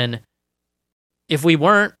 and if we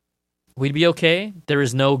weren't, we'd be okay. There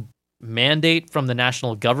is no mandate from the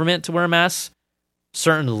national government to wear masks.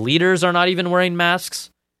 Certain leaders are not even wearing masks,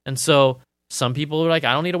 and so some people are like,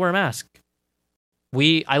 I don't need to wear a mask.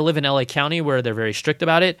 I live in LA County where they're very strict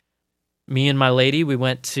about it. Me and my lady, we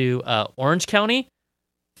went to Orange County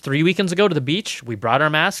 3 weekends ago to the beach. We brought our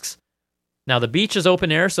masks. Now, the beach is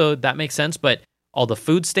open air, so that makes sense, but all the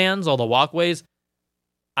food stands, all the walkways,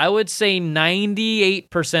 I would say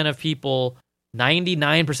 98% of people,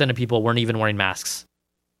 99% of people weren't even wearing masks.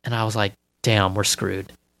 And I was like, damn, we're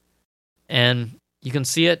screwed. And you can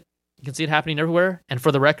see it. You can see it happening everywhere. And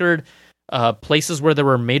for the record, places where there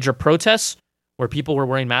were major protests, where people were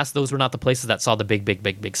wearing masks, those were not the places that saw the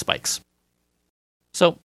big spikes.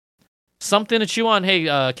 So, something to chew on. Hey,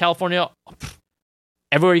 California,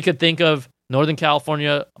 everywhere you could think of, Northern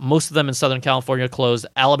California, most of them in Southern California closed.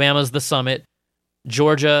 Alabama's the summit.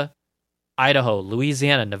 Georgia, Idaho,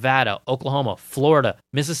 Louisiana, Nevada, Oklahoma, Florida,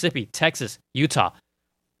 Mississippi, Texas, Utah.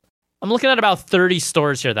 I'm looking at about 30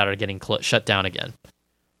 stores here that are getting shut down again.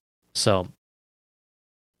 So,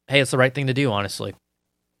 hey, it's the right thing to do, honestly.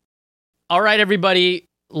 All right, everybody.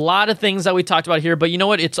 A lot of things that we talked about here, but you know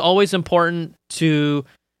what? It's always important to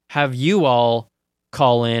have you all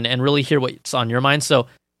call in and really hear what's on your mind. So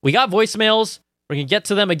we got voicemails. We're going to get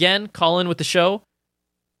to them again. Call in with the show.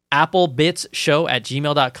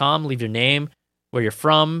 applebitsshow@gmail.com. Leave your name, where you're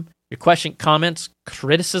from, your question, comments,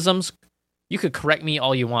 criticisms. You could correct me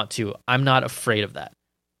all you want to. I'm not afraid of that.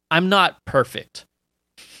 I'm not perfect.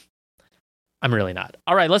 I'm really not.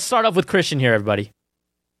 All right, let's start off with Christian here, everybody.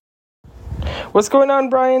 What's going on,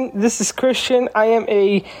 Brian? This is Christian. I am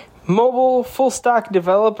a mobile full-stack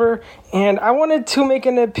developer, and I wanted to make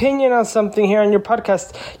an opinion on something here on your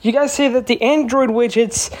podcast. You guys say that the Android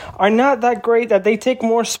widgets are not that great, that they take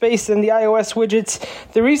more space than the iOS widgets.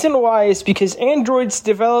 The reason why is because Android's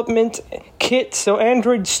development kit, so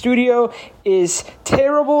Android Studio, is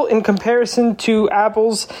terrible in comparison to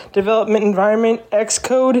Apple's development environment,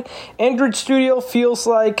 Xcode. Android Studio feels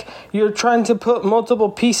like you're trying to put multiple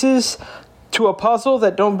pieces to a puzzle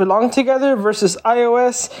that don't belong together, versus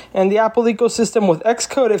iOS and the Apple ecosystem with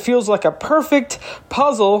Xcode. It feels like a perfect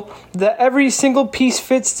puzzle that every single piece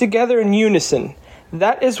fits together in unison.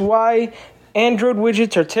 That is why Android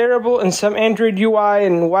widgets are terrible in some Android UI,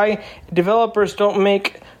 and why developers don't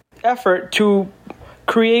make effort to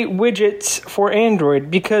create widgets for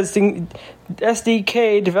Android, because the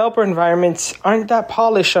SDK developer environments aren't that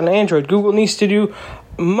polished on Android. Google needs to do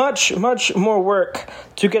much more work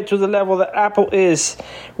to get to the level that Apple is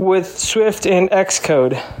with Swift and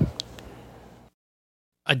Xcode.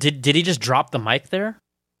 Did he just drop the mic there?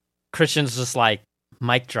 Christian's just like,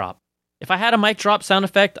 mic drop. If I had a mic drop sound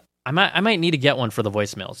effect, I might need to get one for the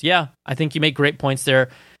voicemails. Yeah, I think you make great points there.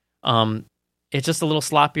 It's just a little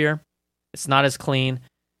sloppier. It's not as clean.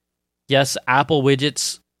 Yes, Apple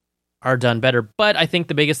widgets are done better, but I think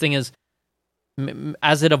the biggest thing is,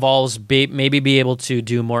 as it evolves, maybe be able to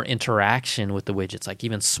do more interaction with the widgets, like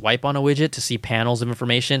even swipe on a widget to see panels of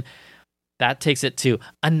information. That takes it to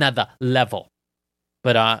another level.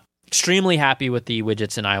 But extremely happy with the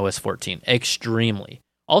widgets in iOS 14. Extremely.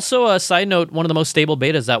 Also, a side note, one of the most stable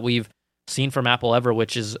betas that we've seen from Apple ever,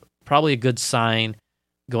 which is probably a good sign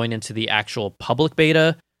going into the actual public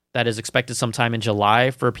beta that is expected sometime in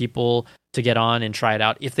July for people to get on and try it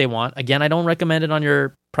out if they want. Again, I don't recommend it on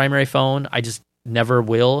your primary phone. I just never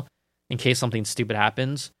will, in case something stupid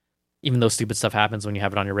happens, even though stupid stuff happens when you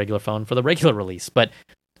have it on your regular phone for the regular release. But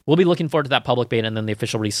we'll be looking forward to that public beta and then the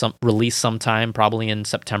official release sometime, probably in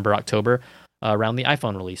September, October, around the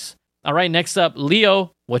iPhone release. All right, next up,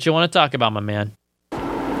 Leo, what you want to talk about, my man?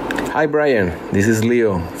 Hi, Brian. This is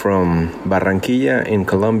Leo from Barranquilla in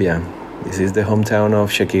Colombia. This is the hometown of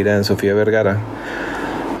Shakira and Sofia Vergara.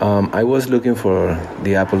 I was looking for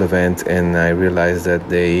the Apple event, and I realized that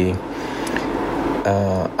they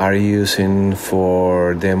are using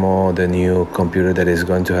for demo the new computer that is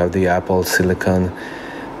going to have the Apple Silicon,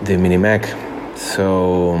 the Mini Mac.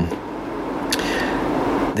 So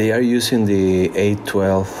they are using the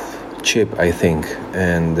A12 chip, I think,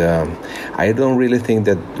 and I don't really think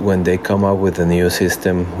that when they come up with a new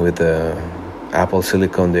system with the Apple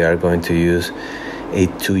Silicon, they are going to use a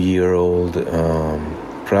 2-year-old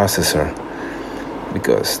processor,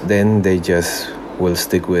 because then they just will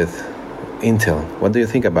stick with Intel. What do you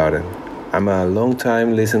think about it? I'm a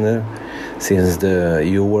long-time listener since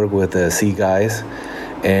you work with the C guys,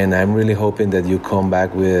 and I'm really hoping that you come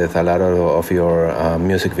back with a lot of your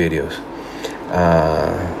music videos.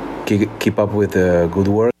 Keep up with the good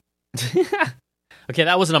work. Okay,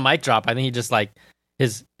 that wasn't a mic drop. I think he just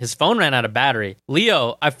his phone ran out of battery.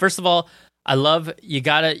 Leo, first of all, I love you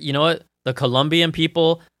know what? The Colombian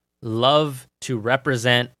people love to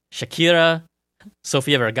represent Shakira,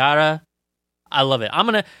 Sofia Vergara. I love it.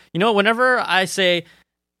 Whenever I say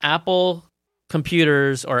Apple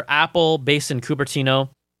computers or Apple based in Cupertino,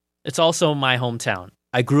 it's also my hometown.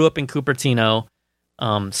 I grew up in Cupertino,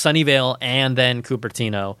 Sunnyvale, and then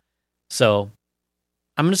Cupertino. So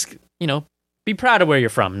I'm just, be proud of where you're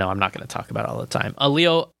from. No, I'm not going to talk about it all the time.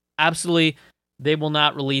 Leo, absolutely, they will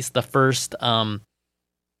not release the first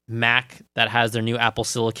Mac that has their new Apple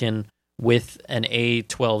Silicon with an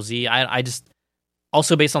A12Z. I just,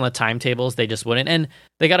 also based on the timetables, they just wouldn't. And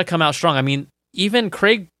they got to come out strong. I mean, even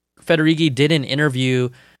Craig Federighi did an interview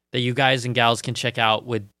that you guys and gals can check out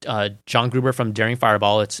with John Gruber from Daring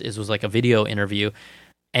Fireball. It was like a video interview.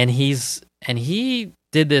 And he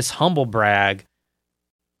did this humble brag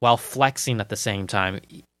while flexing at the same time.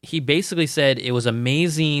 He basically said it was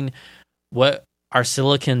amazing what our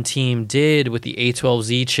Silicon team did with the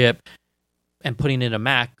A12Z chip and putting it in a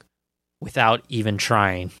Mac without even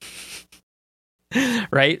trying.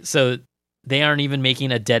 Right? So they aren't even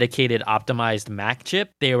making a dedicated optimized Mac chip.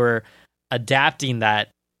 They were adapting that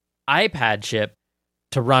iPad chip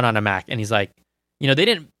to run on a Mac. And he's like,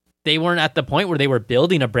 they weren't at the point where they were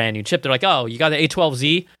building a brand new chip. They're like, oh, you got the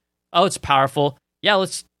A12Z? Oh, it's powerful. Yeah,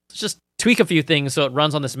 let's just tweak a few things so it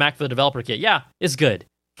runs on this Mac for the developer kit. Yeah, it's good.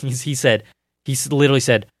 He literally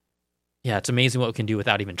said, yeah, it's amazing what we can do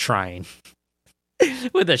without even trying.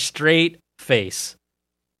 With a straight face.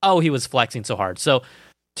 Oh, he was flexing so hard. So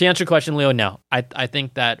to answer your question, Leo, no. I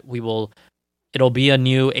think that it'll be a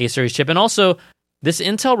new A-series chip. And also, this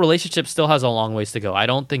Intel relationship still has a long ways to go. I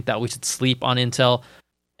don't think that we should sleep on Intel.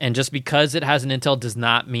 And just because it has an Intel does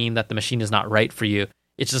not mean that the machine is not right for you.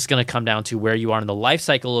 It's just going to come down to where you are in the life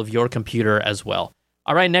cycle of your computer as well.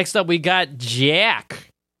 All right, next up, we got Jack.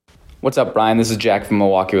 What's up, Brian? This is Jack from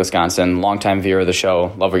Milwaukee, Wisconsin. Longtime viewer of the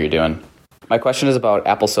show. Love what you're doing. My question is about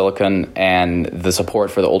Apple Silicon and the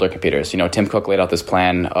support for the older computers. Tim Cook laid out this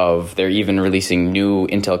plan of they're even releasing new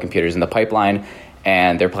Intel computers in the pipeline,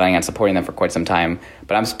 and they're planning on supporting them for quite some time.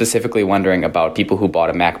 But I'm specifically wondering about people who bought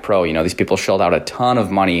a Mac Pro. These people shelled out a ton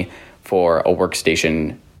of money for a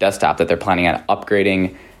workstation desktop that they're planning on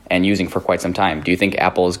upgrading and using for quite some time. Do you think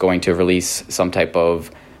Apple is going to release some type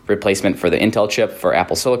of replacement for the Intel chip for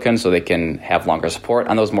Apple Silicon so they can have longer support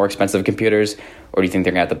on those more expensive computers? Or do you think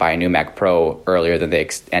they're going to have to buy a new Mac Pro earlier than they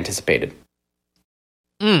anticipated?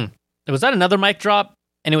 Was that another mic drop?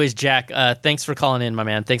 Anyways, Jack, thanks for calling in, my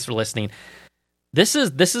man. Thanks for listening. This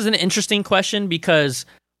is an interesting question because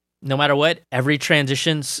no matter what, every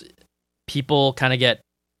transitions, people kind of get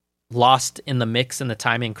lost in the mix and the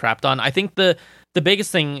timing crapped on. I think the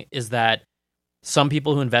biggest thing is that some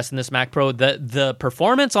people who invest in this Mac Pro, the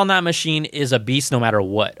performance on that machine is a beast no matter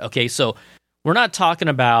what. Okay, so we're not talking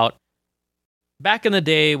about back in the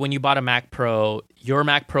day when you bought a Mac Pro, your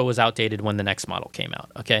Mac Pro was outdated when the next model came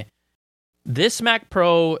out. Okay, this Mac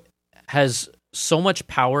Pro has so much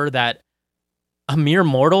power that a mere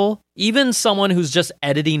mortal, even someone who's just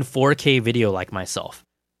editing 4K video like myself,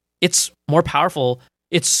 it's more powerful.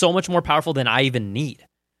 It's so much more powerful than I even need.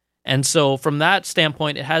 And so from that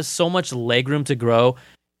standpoint, it has so much legroom to grow,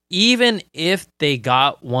 even if they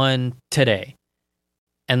got one today.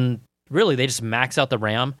 And really, they just max out the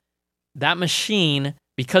RAM. That machine,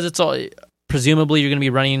 because it's all, presumably you're going to be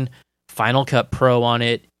running Final Cut Pro on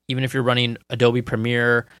it, even if you're running Adobe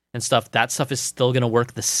Premiere and stuff, that stuff is still going to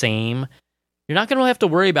work the same. You're not going to really have to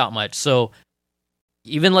worry about much. So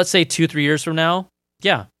even let's say 2-3 years from now,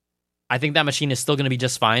 yeah, I think that machine is still going to be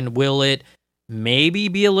just fine. Will it maybe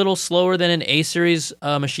be a little slower than an A-series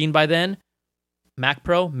machine by then? Mac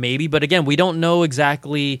Pro, maybe. But again, we don't know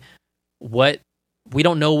exactly what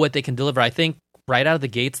they can deliver. I think right out of the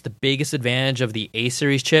gates, the biggest advantage of the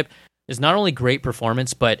A-series chip is not only great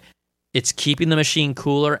performance, but it's keeping the machine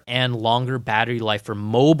cooler and longer battery life for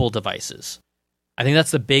mobile devices. I think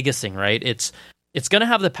that's the biggest thing, right? It's going to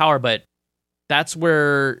have the power, but that's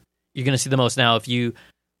where you're going to see the most. Now, if you,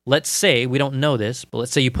 let's say, we don't know this, but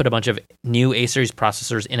let's say you put a bunch of new A-series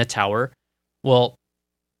processors in a tower, well,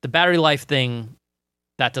 the battery life thing,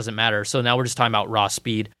 that doesn't matter. So now we're just talking about raw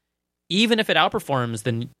speed. Even if it outperforms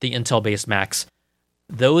the Intel-based Macs,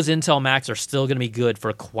 those Intel Macs are still going to be good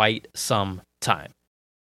for quite some time.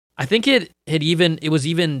 I think it was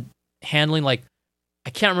even handling, like, I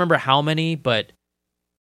can't remember how many, but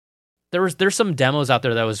there's some demos out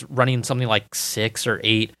there that was running something like 6 or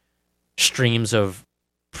 8 streams of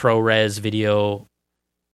ProRes video,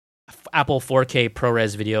 Apple 4K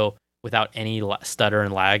ProRes video without any stutter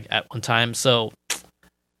and lag at one time. So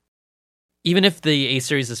even if the A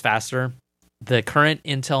series is faster, the current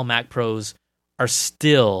Intel Mac Pros are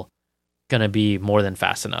still going to be more than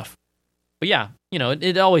fast enough. But yeah,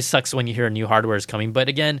 it always sucks when you hear new hardware is coming. But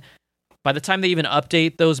again, by the time they even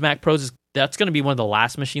update those Mac Pros, that's going to be one of the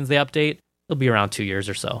last machines they update. It'll be around 2 years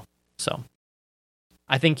or so. So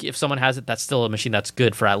I think if someone has it, that's still a machine that's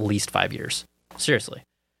good for at least 5 years. Seriously.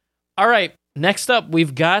 All right. Next up,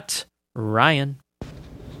 we've got Ryan.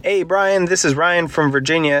 Hey, Brian. This is Ryan from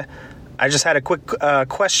Virginia. I just had a quick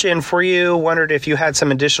question for you. Wondered if you had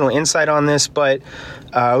some additional insight on this, but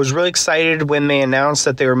I was really excited when they announced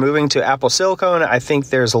that they were moving to Apple Silicon. I think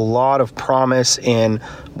there's a lot of promise in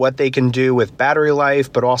what they can do with battery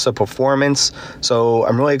life, but also performance. So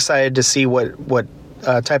I'm really excited to see what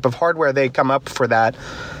type of hardware they come up for that.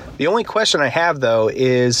 The only question I have, though,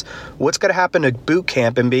 is what's going to happen to Boot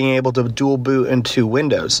Camp and being able to dual boot into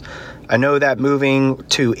Windows? I know that moving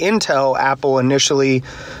to Intel, Apple initially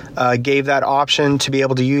gave that option to be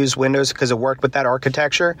able to use Windows because it worked with that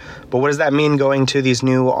architecture. But what does that mean going to these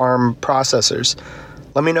new ARM processors?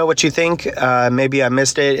 Let me know what you think. Maybe I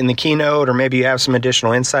missed it in the keynote, or maybe you have some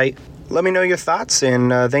additional insight. Let me know your thoughts,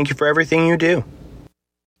 and thank you for everything you do.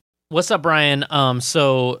 What's up, Brian?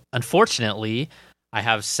 So unfortunately, I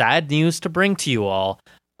have sad news to bring to you all.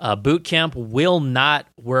 Boot Camp will not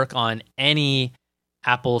work on any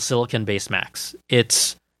Apple Silicon-based Macs.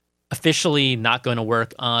 It's officially not going to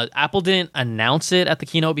work. Apple didn't announce it at the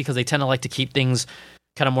keynote because they tend to like to keep things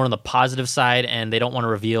kind of more on the positive side, and they don't want to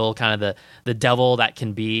reveal kind of the devil that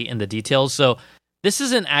can be in the details. So this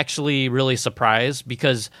isn't actually really a surprise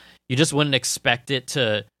because you just wouldn't expect it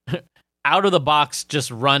to, out of the box, just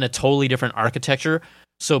run a totally different architecture.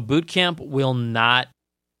 So Boot Camp will not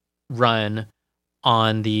run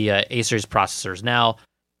on the A series processors. Now,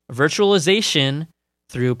 virtualization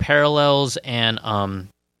through Parallels and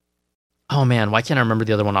oh man, why can't I remember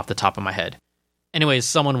the other one off the top of my head? Anyways,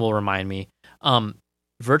 someone will remind me.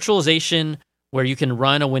 Virtualization, where you can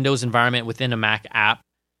run a Windows environment within a Mac app.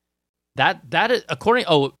 That is,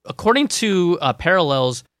 according to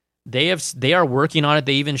Parallels, they are working on it.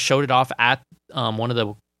 They even showed it off at one of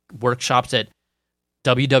the workshops at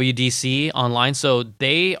WWDC online. So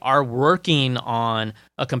they are working on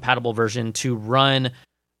a compatible version to run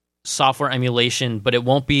software emulation, but it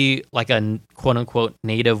won't be like a quote-unquote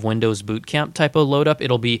native Windows Boot Camp type of load up.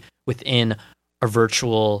 It'll be within a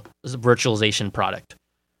virtualization product.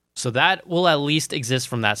 So that will at least exist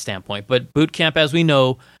from that standpoint. But Boot Camp, as we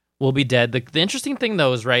know, will be dead. The interesting thing,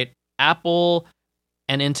 though, is, right, Apple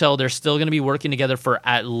and Intel, they're still going to be working together for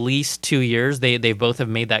at least 2 years. They both have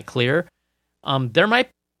made that clear. I'm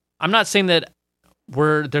not saying that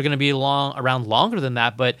they're going to be around longer than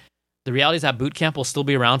that, but the reality is that Boot Camp will still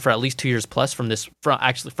be around for at least 2 years plus from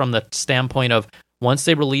the standpoint of once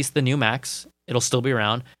they release the new Macs, it'll still be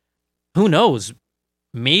around. Who knows?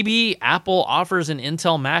 Maybe Apple offers an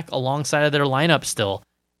Intel Mac alongside of their lineup still,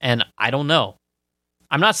 and I don't know.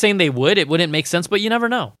 I'm not saying they would. It wouldn't make sense, but you never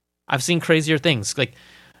know. I've seen crazier things. Like,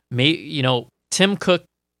 Tim Cook,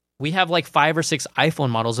 we have like 5 or 6 iPhone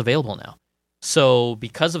models available now. So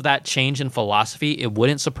because of that change in philosophy, it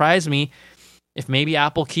wouldn't surprise me if maybe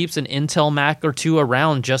Apple keeps an Intel Mac or 2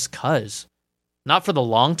 around just cuz. Not for the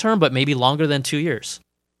long term, but maybe longer than 2 years.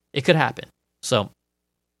 It could happen. So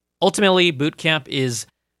ultimately, Boot Camp is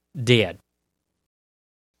dead.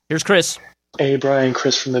 Here's Chris. Hey, Brian,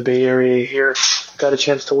 Chris from the Bay Area here. Got a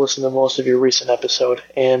chance to listen to most of your recent episode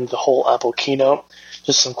and the whole Apple keynote.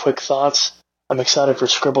 Just some quick thoughts. I'm excited for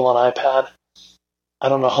Scribble on iPad. I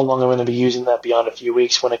don't know how long I'm going to be using that beyond a few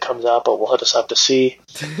weeks when it comes out, but we'll just have to see.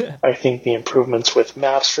 I think the improvements with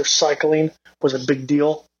maps for cycling was a big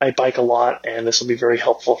deal. I bike a lot, and this will be very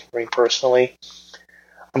helpful for me personally.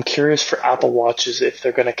 I'm curious for Apple Watches if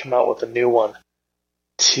they're going to come out with a new one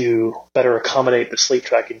to better accommodate the sleep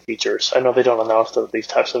tracking features. I know they don't announce these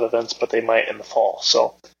types of events, but they might in the fall.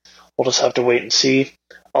 So we'll just have to wait and see.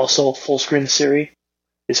 Also, full screen Siri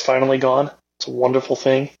is finally gone. It's a wonderful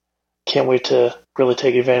thing. Can't wait to really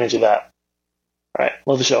take advantage of that. All right.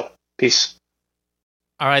 Love the show. Peace.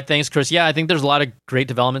 All right. Thanks, Chris. Yeah, I think there's a lot of great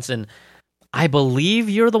developments, and I believe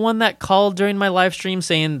you're the one that called during my live stream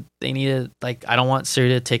saying they needed, I don't want Siri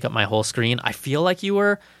to take up my whole screen. I feel like you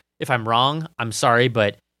were. If I'm wrong, I'm sorry,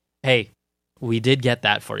 but hey, we did get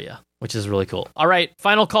that for you, which is really cool. All right.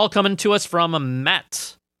 Final call coming to us from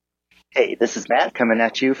Matt. Hey, this is Matt coming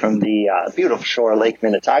at you from the beautiful shore Lake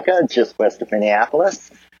Minnetonka, just west of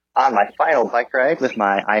Minneapolis. On my final bike ride with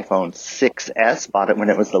my iPhone 6S, bought it when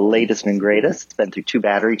it was the latest and greatest. Been through 2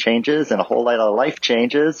 battery changes and a whole lot of life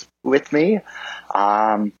changes with me.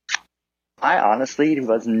 I honestly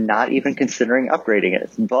was not even considering upgrading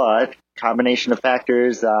it, but combination of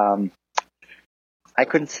factors, I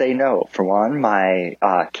couldn't say no. For one, my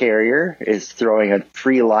carrier is throwing a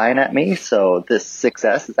free line at me, so this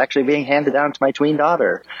 6S is actually being handed down to my tween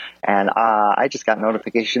daughter. And I just got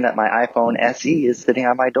notification that my iPhone SE is sitting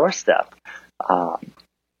on my doorstep.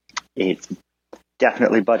 It's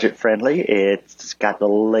definitely budget friendly. It's got the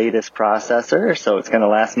latest processor, so it's going to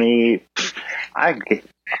last me, I'm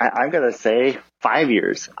going to say 5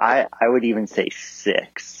 years. I would even say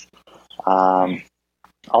 6.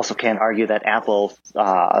 Also can't argue that Apple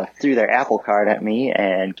threw their Apple card at me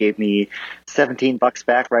and gave me $17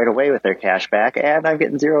 back right away with their cash back, and I'm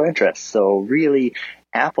getting 0 interest. So really,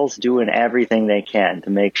 Apple's doing everything they can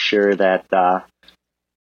to make sure that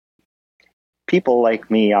people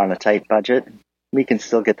like me on a tight budget, we can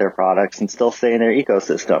still get their products and still stay in their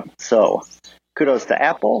ecosystem. So kudos to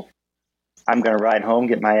Apple. I'm going to ride home,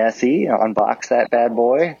 get my SE, unbox that bad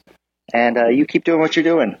boy, and you keep doing what you're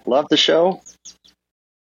doing. Love the show.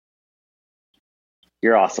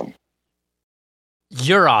 You're awesome.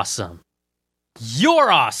 You're awesome.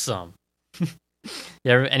 You're awesome.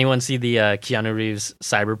 Anyone see the Keanu Reeves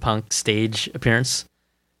Cyberpunk stage appearance?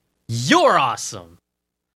 You're awesome.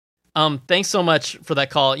 Thanks so much for that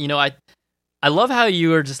call. You know, I love how you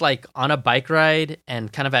were just like on a bike ride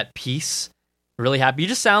and kind of at peace, really happy. You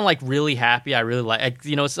just sound like really happy. I really like,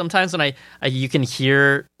 you know, sometimes when you can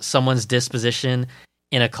hear someone's disposition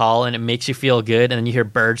in a call and it makes you feel good, and then you hear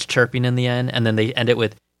birds chirping in the end, and then they end it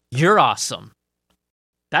with, you're awesome.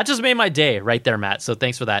 That just made my day right there, Matt. So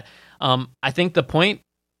thanks for that. I think the point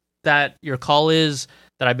that your call is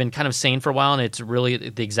that I've been kind of saying for a while, and it's really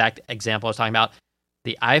the exact example I was talking about,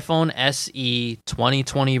 the iPhone SE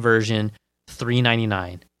 2020 version,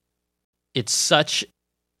 $399. It's such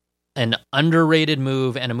an underrated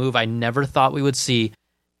move, and a move I never thought we would see,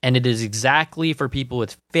 and it is exactly for people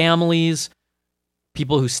with families,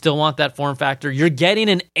 people who still want that form factor. You're getting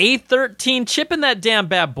an A13 chip in that damn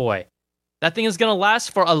bad boy. That thing is going to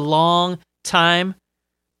last for a long time.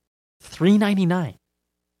 $399.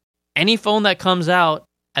 Any phone that comes out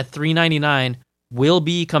at $399 will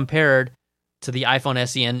be compared to the iPhone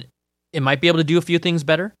SE, and it might be able to do a few things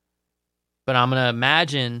better, but I'm going to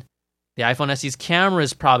imagine the iPhone SE's camera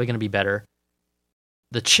is probably going to be better.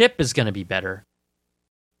 The chip is going to be better,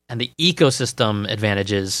 and the ecosystem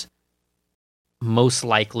advantages most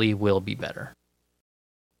likely will be better.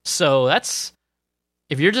 So that's,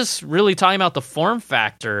 if you're just really talking about the form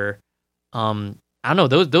factor, I don't know,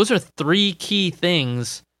 those are 3 key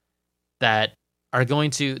things that are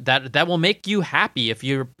going to, that will make you happy if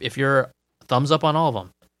you're thumbs up on all of them.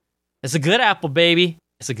 It's a good Apple, baby.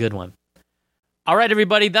 It's a good one. All right,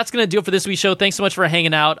 everybody, that's going to do it for this week's show. Thanks so much for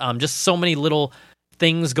hanging out. Just so many little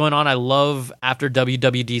things going on. I love after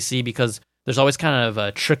WWDC because there's always kind of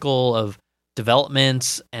a trickle of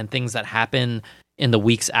developments and things that happen in the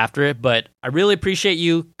weeks after it. But I really appreciate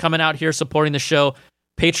you coming out here, supporting the show.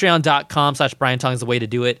 Patreon.com/BrianTong is the way to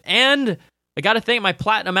do it. And I got to thank my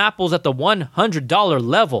Platinum Apples at the $100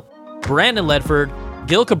 level. Brandon Ledford,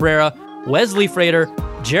 Gil Cabrera, Wesley Frater,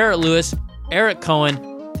 Jarrett Lewis, Eric Cohen.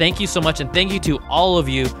 Thank you so much. And thank you to all of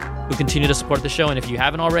you who continue to support the show. And if you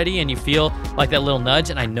haven't already and you feel like that little nudge,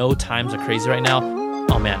 and I know times are crazy right now,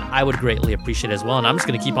 oh man, I would greatly appreciate it as well. And I'm just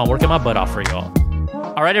going to keep on working my butt off for you all.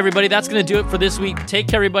 All right, everybody, that's going to do it for this week. Take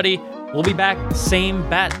care, everybody. We'll be back same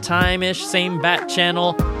bat time-ish, same bat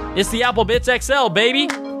channel. It's the Apple Bits XL, baby.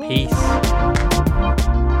 Peace.